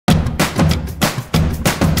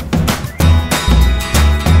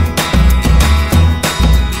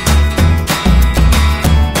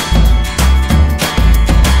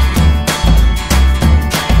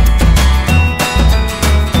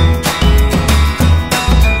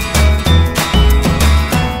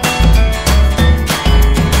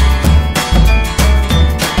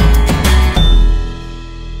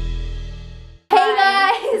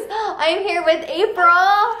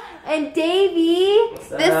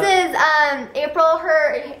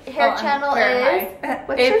hair channel is?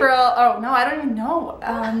 What's April. Oh no, I don't even know.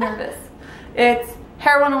 I'm nervous. It's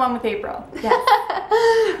Hair 101 with April.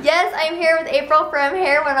 Yes. Yes, I'm here with April from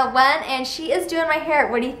Hair 101, and she is doing my hair.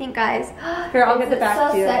 What do you think, guys? Here, I'll get the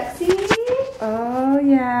back to you. So sexy. Oh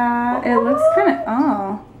yeah, it looks kind of.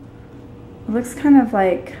 Oh, it looks kind of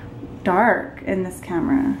like dark in this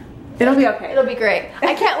camera. It'll be okay. It'll be great.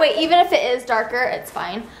 I can't wait. Even if it is darker, it's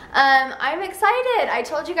fine. I'm excited. I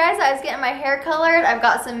told you guys I was getting my hair colored. I've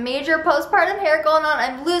got some major postpartum hair going on.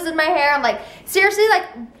 I'm losing my hair. I'm like, seriously, like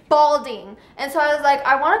balding. And so I was like,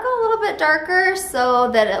 I want to go a little bit darker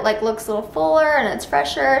so that it like looks a little fuller and it's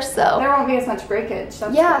fresher. So there won't be as much breakage.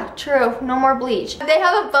 That's yeah, good. true. No more bleach. They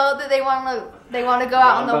have a boat that they want to go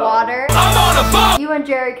out on the water. I'm on a boat. You and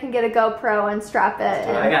Jared can get a GoPro and strap it.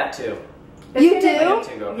 And I got 2. You do?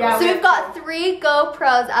 Yeah. So we've got 3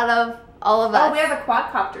 GoPros out of all of us. Oh, we have a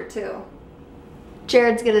quadcopter too.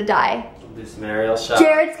 Jared's gonna die. Do some aerial shots.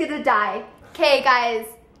 Jared's gonna die. Okay, guys.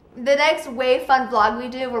 The next way fun vlog we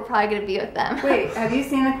do, we're probably gonna be with them. Wait, have you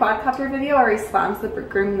seen the quadcopter video where he slams the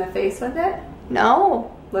groom in the face with it?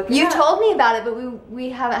 No. Look at You that. told me about it, but we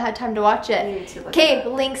haven't had time to watch it. Okay,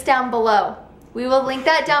 links down below. We will link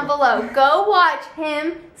that down below. Go watch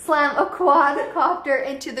him slam a quadcopter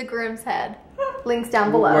into the groom's head. Links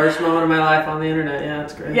down below. Worst moment of my life on the internet. Yeah,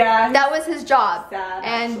 it's great. Yeah. That was his job. Sad,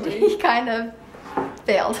 and actually. he kind of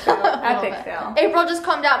failed. Epic fail. April just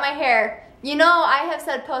combed out my hair. You know, I have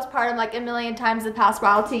said postpartum like a million times the past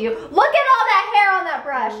while to you. Look at all that hair on that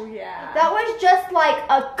brush. Oh, yeah. That was just like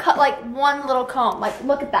a cut, like one little comb. Like,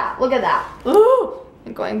 look at that. Look at that. Ooh.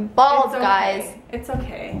 I'm going bald, It's okay. guys. It's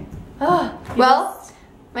okay. Well,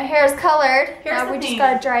 my hair is colored. Here's now the we just thing.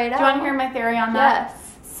 gotta dry it out. Do you want to hear my theory on that? Yes.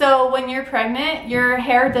 So when you're pregnant, your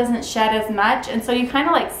hair doesn't shed as much, and so you kind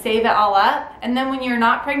of like save it all up, and then when you're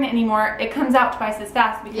not pregnant anymore, it comes out twice as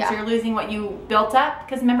fast because you're losing what you built up.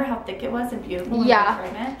 Because remember how thick it was and beautiful when you were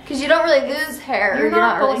pregnant? Because you don't really lose hair. You're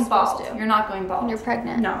not really going bald. supposed to. You're not going bald. When you're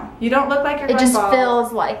pregnant. No, you don't look like you're It going just bald.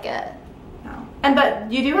 feels like it. No.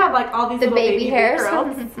 But you do have like all these The little baby hairs.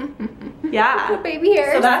 curls. Yeah. Baby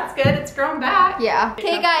hairs. So that's good. It's grown back. Yeah.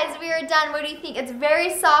 Okay, guys, we are done. What do you think? It's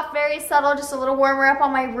very soft, very subtle, just a little warmer up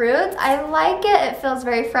on my roots. I like it. It feels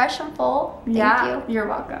very fresh and full. Thank you. You're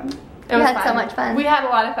welcome. We had so much fun. We had a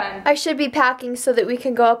lot of fun. I should be packing so that we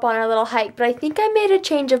can go up on our little hike, but I think I made a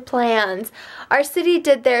change of plans. Our city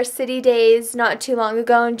did their city days not too long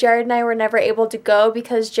ago, and Jared and I were never able to go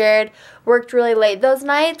because Jared worked really late those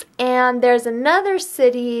nights, and there's another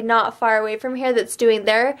city not far away from here that's doing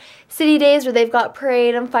their city days where they've got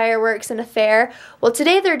parade and fireworks and a fair. Well,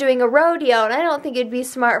 today they're doing a rodeo, and I don't think it'd be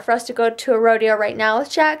smart for us to go to a rodeo right now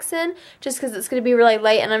with Jackson, just because it's going to be really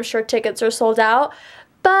late, and I'm sure tickets are sold out.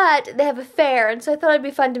 But they have a fair, and so I thought it'd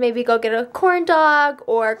be fun to maybe go get a corn dog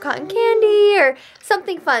or cotton candy or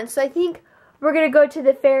something fun. So I think we're going to go to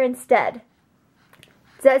the fair instead.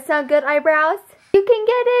 Does that sound good, eyebrows? You can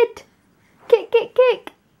get it. Kick, kick,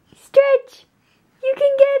 kick. Stretch. You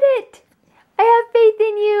can get it. I have faith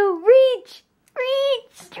in you. Reach.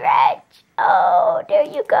 Reach. Stretch. Oh, there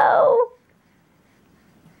you go.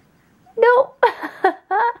 No.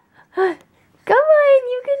 Come on,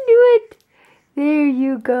 you can do it. There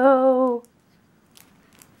you go.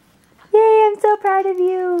 Yay, I'm so proud of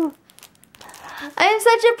you. I'm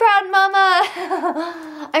such a proud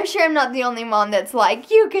mama. I'm sure I'm not the only mom that's like,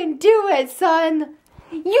 you can do it, son.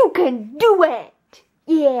 You can do it.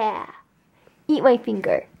 Yeah. Eat my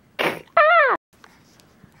finger. Ah!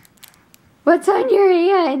 What's on your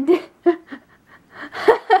hand?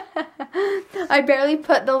 I barely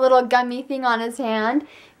put the little gummy thing on his hand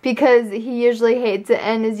because he usually hates it,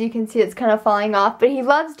 and as you can see it's kind of falling off, but he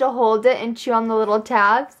loves to hold it and chew on the little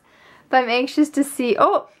tabs. But I'm anxious to see.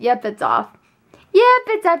 Oh, yep, it's off. Yep,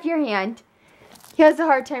 it's off your hand. He has a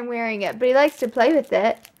hard time wearing it, but he likes to play with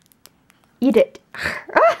it. Eat it.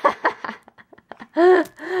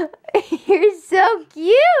 You're so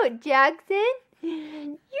cute, Jackson.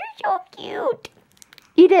 You're so cute.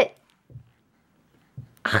 Eat it.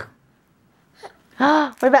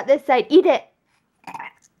 What about this side? Eat it.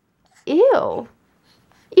 Ew.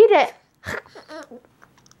 Eat it.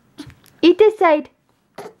 Eat this side.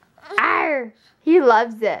 Arr. He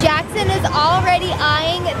loves it. Jackson is already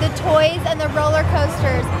eyeing the toys and the roller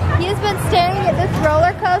coasters. He has been staring at this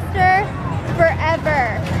roller coaster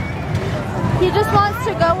forever. He just wants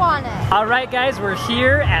to go on it. All right, guys, we're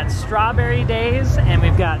here at Strawberry Days, and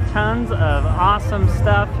we've got tons of awesome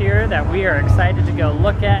stuff here that we are excited to go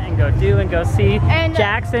look at and go do and go see. And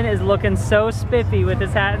Jackson is looking so spiffy with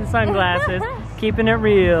his hat and sunglasses, keeping it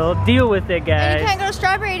real. Deal with it, guys. And you can't go to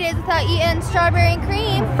Strawberry Days without eating strawberry and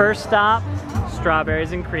cream. First stop,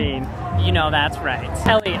 strawberries and cream. You know that's right.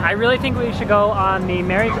 Ellie, I really think we should go on the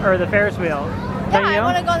Ferris wheel. Yeah, I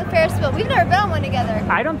want to go on the Ferris wheel. We've never been on one together.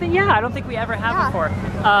 I don't think we ever have before.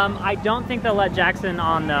 I don't think they'll let Jackson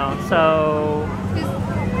on though, so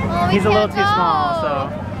he's a little too small. So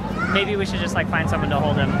maybe we should just like find someone to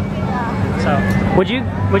hold him. Yeah. So would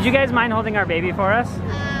you guys mind holding our baby for us?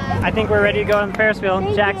 I think we're ready to go on the Ferris wheel.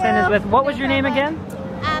 Jackson is with. What was your name again?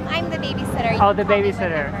 I'm the babysitter. Oh, the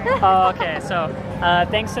babysitter. Oh, okay. So,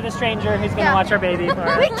 thanks to the stranger who's gonna watch our baby for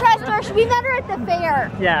us. We trust her. We met her at the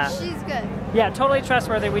fair. Yeah. She's good. Yeah, totally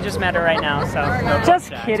trustworthy. We just met her right now, so.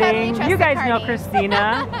 Just kidding. You guys know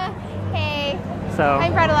Christina. Hey. So.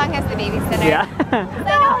 I'm brought along as the babysitter. Yeah.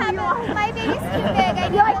 My baby's too big. I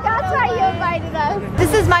feel like that's why you invited us.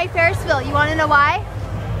 This is my Ferris wheel. You want to know why?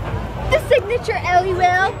 The signature Ellie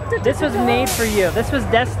wheel. This was made for you. This was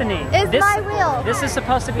destiny. It's my wheel. This is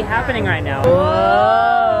supposed to be happening right now.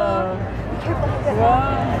 Whoa. Be careful.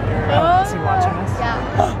 Whoa. Oh, is he watching us?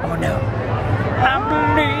 Yeah. Oh no. I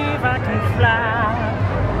believe I can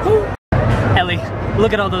fly. Ellie,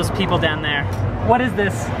 look at all those people down there. What is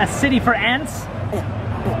this? A city for ants?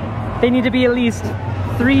 They need to be at least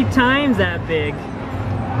 3 times that big.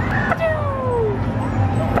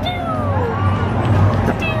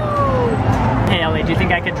 Hey Ellie, do you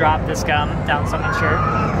think I could drop this gum down someone's shirt?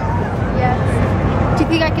 Yes. Do you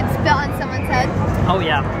think I could spill on someone's head? Oh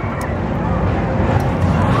yeah.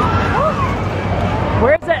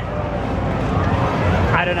 Where is it?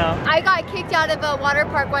 I don't know. I got kicked out of a water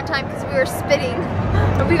park one time because we were spitting.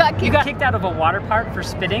 We got kicked. You got kicked out of a water park for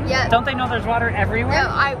spitting? Yeah. Don't they know there's water everywhere?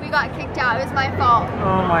 No, we got kicked out. It was my fault.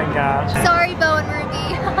 Oh my gosh. Sorry, Bo and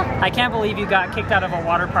Ruby. I can't believe you got kicked out of a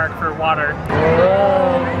water park for water.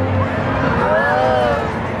 Whoa.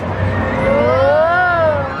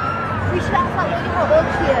 We should ask that lady how old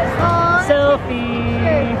she is. Selfie.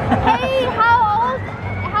 Hey,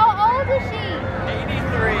 how old is she?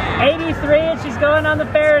 83 and she's going on the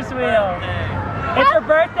Ferris wheel. It's her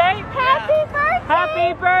birthday? Happy birthday!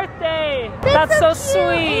 Happy birthday! That's so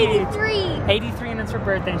sweet. 83. 83 and it's her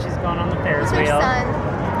birthday and she's going on the Ferris It's her wheel. son.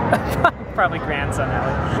 Probably grandson,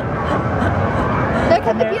 Ellie. Look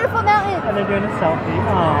at the beautiful mountains. And they're doing a selfie.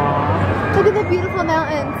 Aww. Look at the beautiful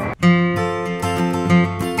mountains.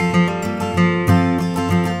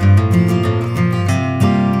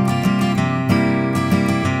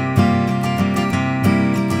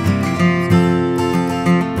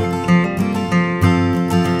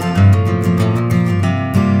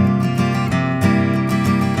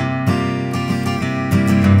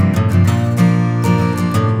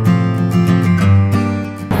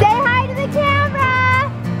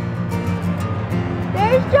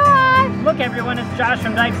 Look everyone, it's Josh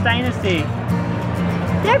from Dykes Dynasty.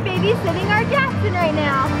 They're babysitting our Jackson right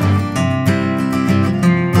now.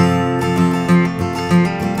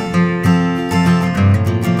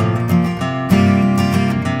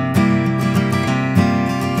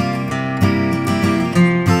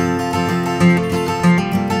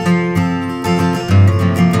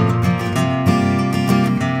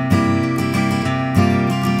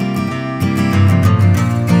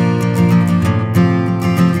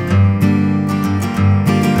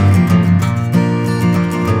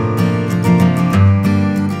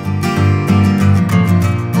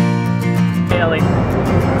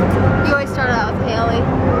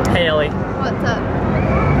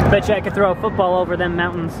 Bet you I could throw a football over them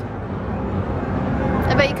mountains.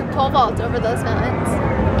 I bet you could pole vault over those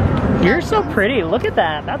mountains. You're so pretty. Look at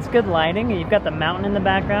that. That's good lighting. You've got the mountain in the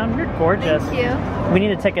background. You're gorgeous. Thank you. We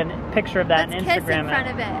need to take a picture of that and Let's Instagram kiss in front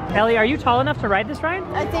of it. Ellie, are you tall enough to ride this ride?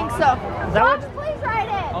 I think so. Is that Josh, please ride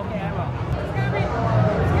it. Okay, I will.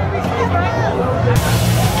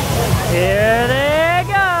 Here they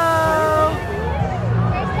go.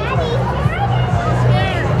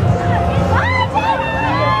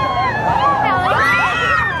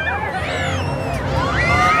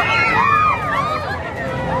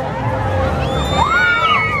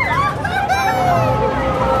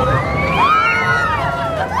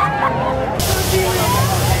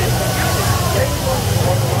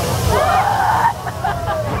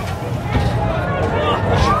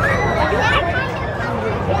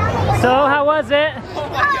 So how was it? Oh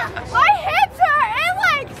my gosh. My hips hurt. It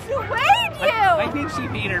like swayed you. I think she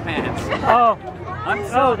peed her pants.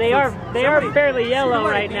 Oh, they are fairly yellow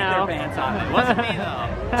right Peed now. their pants on. It wasn't me though.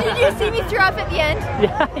 Did you see me throw up at the end?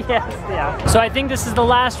 Yeah. So I think this is the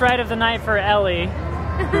last ride of the night for Ellie.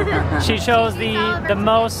 She chose the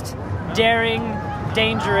most daring,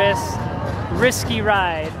 dangerous, risky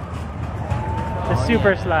ride. The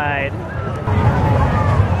super slide.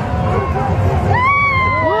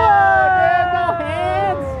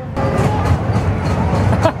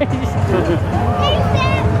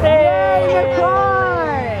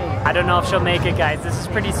 don't know if she'll make it, guys. This is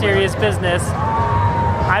pretty serious business.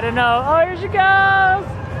 I don't know. Oh, here she goes.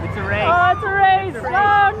 It's a race. Oh, it's a race. It's a race.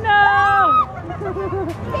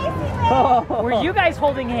 Oh, no. Were you guys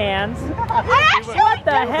holding hands? What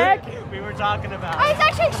the heck? We were talking about. I was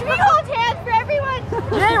actually, should we hold hands for everyone?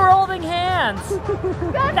 They were holding hands.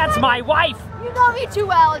 That's my wife. You know me too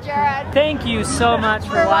well, Jared. Thank you so much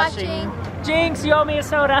for watching. Jinx, you owe me a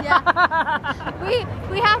soda. Yeah.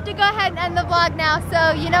 we have to go ahead and end the vlog now,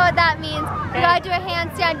 so you know what that means. We gotta do a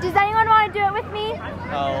handstand. Does anyone want to do it with me?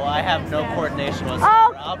 Oh, I have no coordination whatsoever.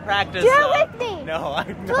 Oh, I'll practice. do it with me. No,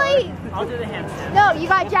 I'm not. Please. I'll do the handstand. No, you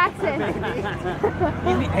got Jackson.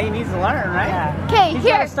 He needs to learn, right? Yeah. Okay, He's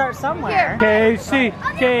here. gotta start somewhere. Here. KC,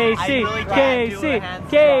 KC, really can't do a KC, handstand.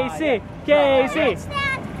 KC, KC.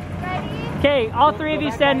 Stand. Ready? Okay, all three of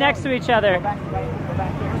you stand next to each other.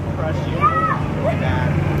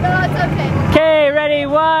 No, it's okay. Okay, ready?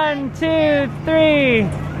 1, 2, 3.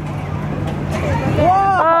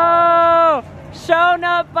 Whoa! Oh, shown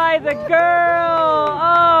up by the girl.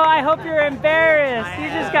 Oh, I hope you're embarrassed. You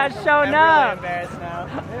just got shown up. I'm really embarrassed now.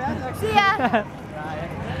 See ya.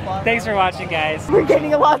 Thanks for watching, guys. We're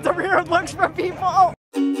getting a lot of weird looks from people.